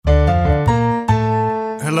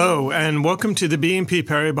Hello, and welcome to the BNP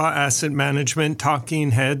Paribas Asset Management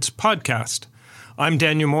Talking Heads podcast. I'm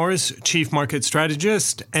Daniel Morris, Chief Market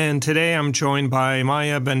Strategist, and today I'm joined by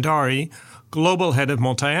Maya Bhandari, Global Head of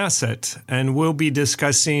Multi-Asset, and we'll be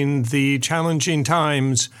discussing the challenging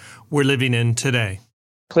times we're living in today.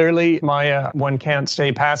 Clearly, Maya, one can't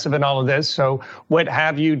stay passive in all of this. So what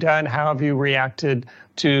have you done? How have you reacted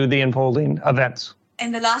to the unfolding events?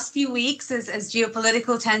 In the last few weeks, as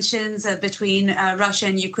geopolitical tensions between Russia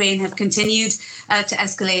and Ukraine have continued to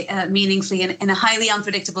escalate meaningfully in a highly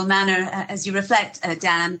unpredictable manner, as you reflect,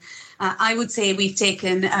 Dan, I would say we've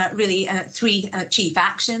taken really three chief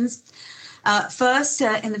actions. First,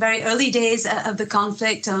 in the very early days of the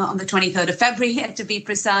conflict, on the 23rd of February, to be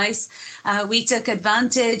precise, we took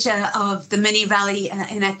advantage of the mini rally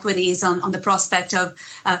in equities on the prospect of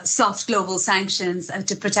soft global sanctions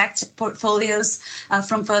to protect portfolios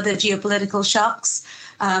from further geopolitical shocks.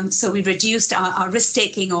 So we reduced our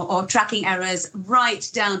risk-taking or tracking errors right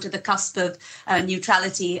down to the cusp of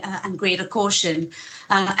neutrality and greater caution.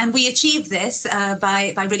 And we achieved this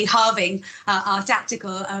by really halving our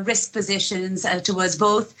tactical risk positions towards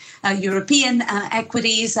both European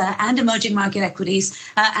equities and emerging market equities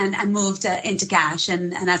and moved into cash.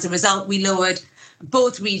 And as a result, we lowered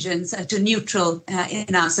both regions to neutral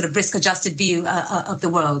in our sort of risk-adjusted view of the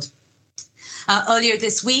world. Earlier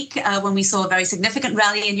this week, when we saw a very significant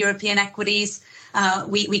rally in European equities,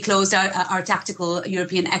 we closed our tactical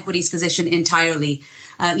European equities position entirely,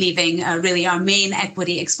 leaving really our main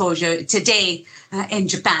equity exposure today in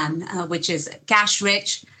Japan, which is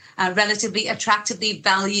cash-rich, relatively attractively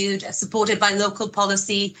valued, supported by local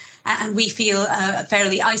policy, and we feel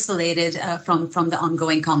fairly isolated from the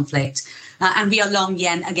ongoing conflict. And we are long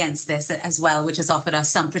yen against this as well, which has offered us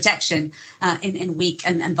some protection in weak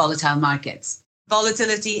and volatile markets.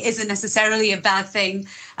 Volatility isn't necessarily a bad thing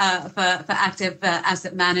for active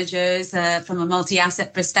asset managers from a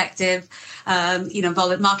multi-asset perspective.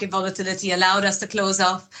 Market volatility allowed us to close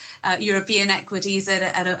off European equities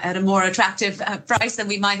at a more attractive price than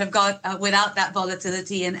we might have got without that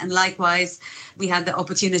volatility. And likewise, we had the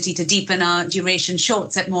opportunity to deepen our duration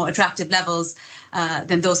shorts at more attractive levels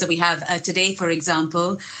than those that we have today, for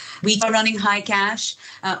example. We are running high cash.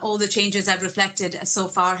 All the changes I've reflected so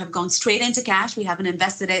far have gone straight into cash. We haven't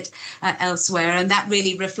invested it elsewhere. And that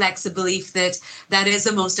really reflects the belief that that is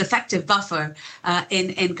the most effective buffer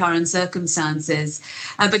in current circumstances.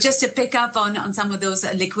 But just to pick up on some of those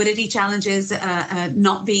liquidity challenges,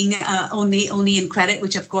 not being only in credit,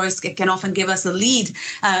 which of course can often give us a lead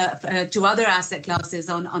to other asset classes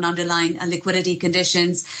on underlying liquidity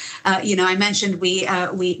conditions. I mentioned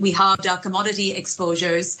we halved our commodity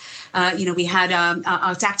exposures. We had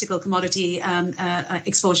our tactical commodity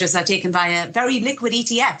exposures are taken via very liquid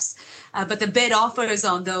ETFs. But the bid offers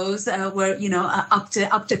on those were, up to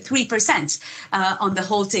 3% on the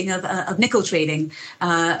halting of nickel trading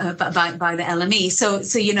by the LME. So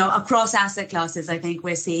across asset classes, I think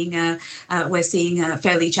we're seeing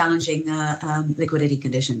fairly challenging liquidity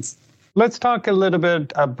conditions. Let's talk a little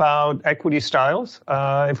bit about equity styles,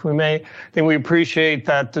 if we may. I think we appreciate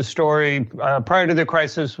that the story prior to the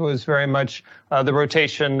crisis was very much the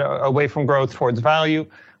rotation away from growth towards value.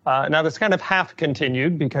 Now that's kind of half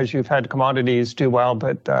continued because you've had commodities do well,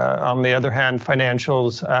 but on the other hand,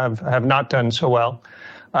 financials have not done so well.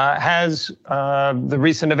 Has the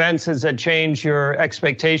recent events, has that changed your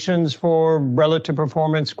expectations for relative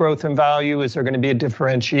performance, growth and value? Is there going to be a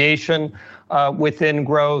differentiation within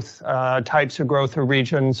growth, types of growth or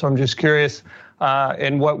regions? So I'm just curious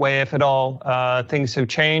in what way, if at all, things have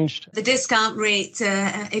changed. The discount rate,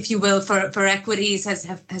 if you will, for equities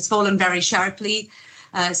has fallen very sharply.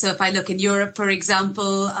 So if I look in Europe, for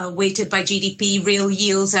example, weighted by GDP, real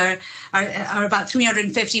yields are about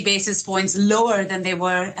 350 basis points lower than they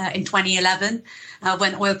were in 2011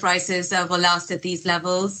 when oil prices were last at these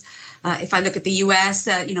levels. If I look at the US,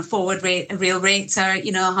 forward real rates are,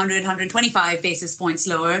 100, 125 basis points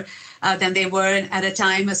lower than they were at a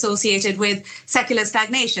time associated with secular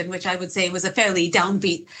stagnation, which I would say was a fairly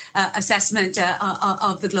downbeat assessment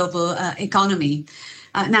of the global economy.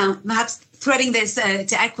 Now, perhaps threading this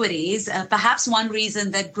to equities, perhaps one reason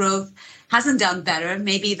that growth hasn't done better,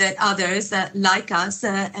 maybe that others like us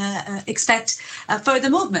expect further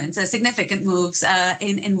movements, significant moves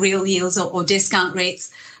in real yields or discount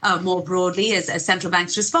rates more broadly as central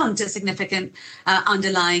banks respond to significant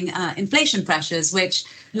underlying inflation pressures, which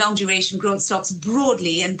long duration growth stocks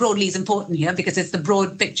broadly, and broadly is important here because it's the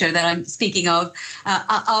broad picture that I'm speaking of,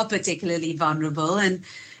 are particularly vulnerable. And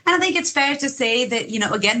And I think it's fair to say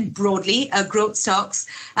that, again, broadly, growth stocks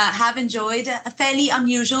have enjoyed a fairly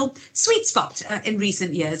unusual sweet spot in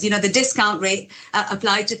recent years. The discount rate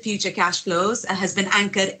applied to future cash flows has been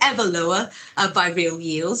anchored ever lower by real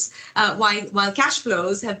yields, while cash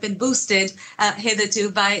flows have been boosted hitherto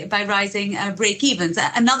by rising break-evens.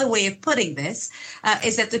 Another way of putting this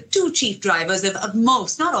is that the two chief drivers of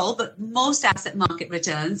most, not all, but most asset market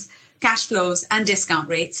returns, cash flows and discount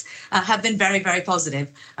rates, have been very, very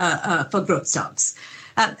positive for growth stocks.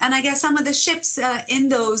 And I guess some of the shifts in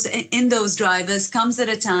those drivers comes at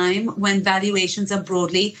a time when valuations are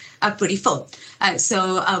broadly pretty full.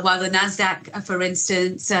 So while the NASDAQ, for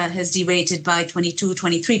instance, has derated by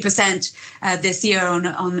 23% this year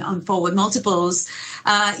on forward multiples,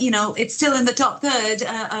 it's still in the top third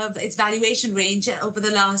of its valuation range over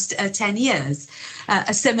the last 10 years.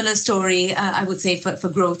 A similar story, I would say, for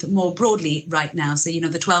growth more broadly right now. So,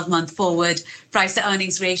 the 12-month forward price to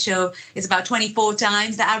earnings ratio is about 24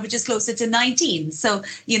 times. The average is closer to 19. So,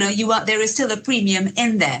 there is still a premium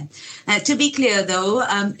in there. To be clear, though,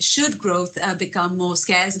 should growth become more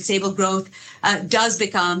scarce and stable growth does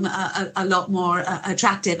become a lot more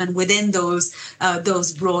attractive. And within those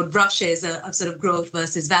broad brushes of sort of growth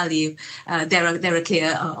versus value, there are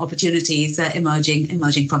clear opportunities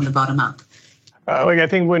emerging from the bottom up. I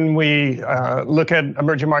think when we look at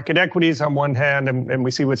emerging market equities on one hand, and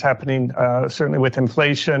we see what's happening certainly with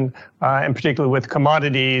inflation, and particularly with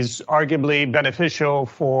commodities, arguably beneficial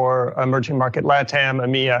for emerging market LATAM,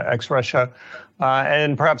 EMEA, ex-Russia,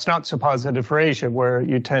 and perhaps not so positive for Asia, where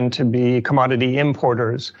you tend to be commodity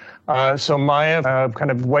importers. So Maya,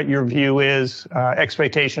 kind of what your view is,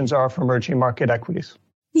 expectations are for emerging market equities.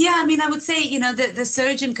 Yeah, I would say, the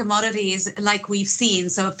surge in commodities like we've seen,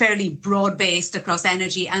 so fairly broad-based across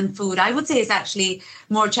energy and food, I would say is actually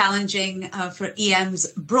more challenging for EMs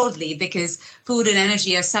broadly, because food and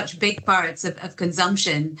energy are such big parts of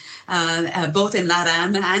consumption, both in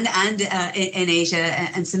LATAM and in Asia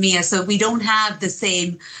and SEMEA. So we don't have the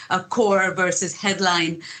same core versus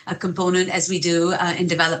headline component as we do in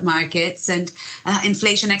developed markets. And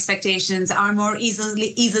inflation expectations are more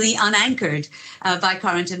easily unanchored by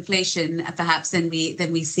current inflation, perhaps, than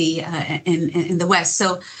we see in the West.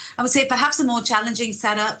 So I would say perhaps a more challenging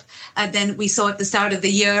setup than we saw at the start of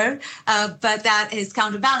the year, but that is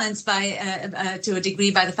counterbalanced to a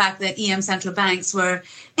degree by the fact that EM central banks were,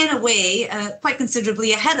 in a way, quite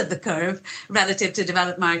considerably ahead of the curve relative to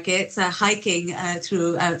developed markets, hiking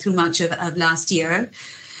through much of last year.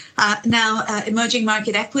 Now, emerging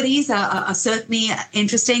market equities are certainly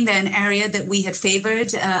interesting. They're an area that we had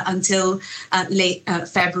favored until late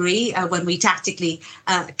February, when we tactically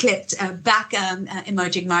clipped back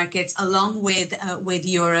emerging markets along with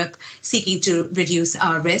Europe, seeking to reduce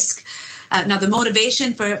our risk. Now, the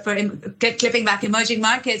motivation for clipping back emerging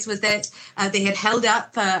markets was that they had held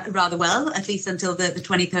up rather well, at least until the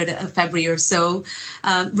 23rd of February or so,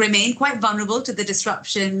 remained quite vulnerable to the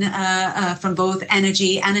disruption from both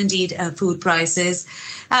energy and indeed food prices.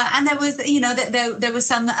 And there was, there was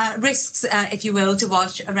some risks, if you will, to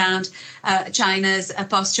watch around China's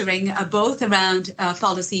posturing, both around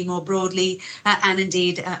policy more broadly and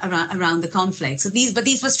indeed around the conflict. So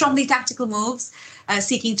these were strongly tactical moves,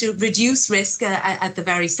 seeking to reduce risk at the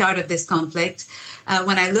very start of this conflict.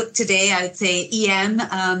 When I look today, I would say EM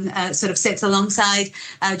sort of sits alongside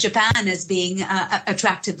Japan as being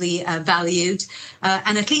attractively valued.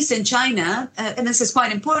 And at least in China, and this is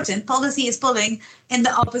quite important, policy is pulling in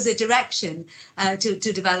the opposite direction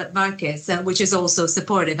to developed markets, which is also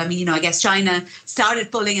supportive. I guess China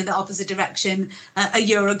started pulling in the opposite direction a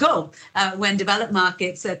year ago when developed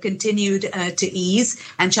markets continued to ease,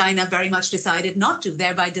 and China very much decided not to,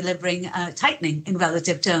 thereby delivering tightening in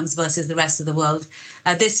relative terms versus the rest of the world.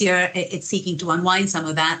 This year, it's seeking to unwind some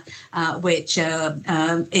of that, which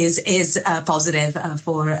is positive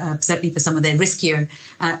certainly for some of the riskier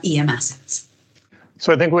EM assets.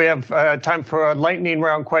 So I think we have time for a lightning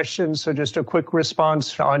round question. So just a quick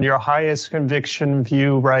response on your highest conviction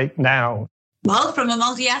view right now. Well, from a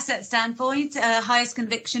multi-asset standpoint, highest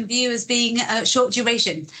conviction view is being short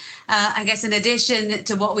duration. I guess in addition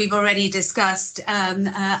to what we've already discussed,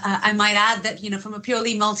 I might add that, from a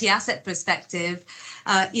purely multi-asset perspective,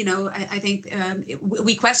 I think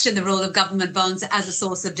we question the role of government bonds as a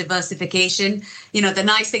source of diversification. The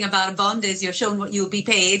nice thing about a bond is you're shown what you'll be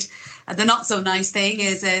paid. The not so nice thing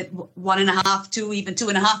is 1.5% to even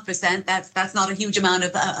 2.5%. That's not a huge amount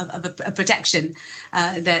of protection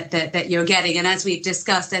that you're getting. And as we've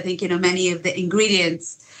discussed, I think many of the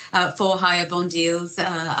ingredients for higher bond yields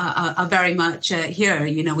are very much here.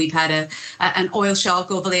 We've had an oil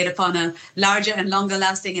shock overlaid upon a larger and longer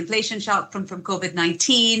lasting inflation shock from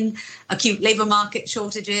COVID-19, acute labour market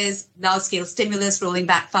shortages, large scale stimulus rolling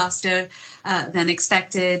back faster than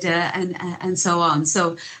expected, and so on.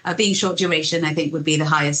 So being short duration, I think, would be the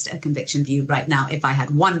highest conviction view right now, if I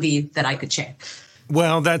had one view that I could share.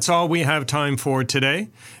 Well, that's all we have time for today.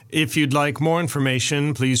 If you'd like more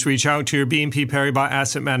information, please reach out to your BNP Paribas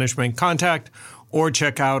Asset Management contact or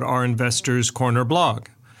check out our Investors Corner blog.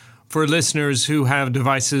 For listeners who have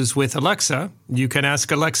devices with Alexa, you can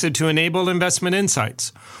ask Alexa to enable Investment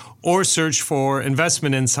Insights or search for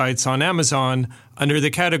Investment Insights on Amazon under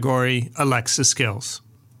the category Alexa Skills.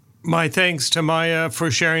 My thanks to Maya for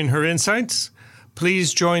sharing her insights.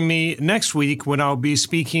 Please join me next week when I'll be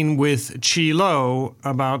speaking with Qi Lo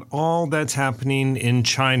about all that's happening in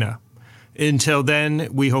China. Until then,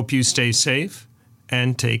 we hope you stay safe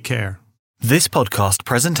and take care. This podcast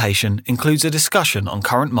presentation includes a discussion on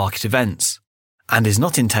current market events and is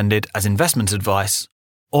not intended as investment advice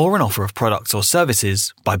or an offer of products or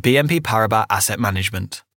services by BNP Paribas Asset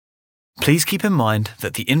Management. Please keep in mind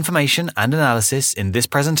that the information and analysis in this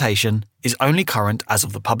presentation is only current as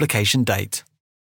of the publication date.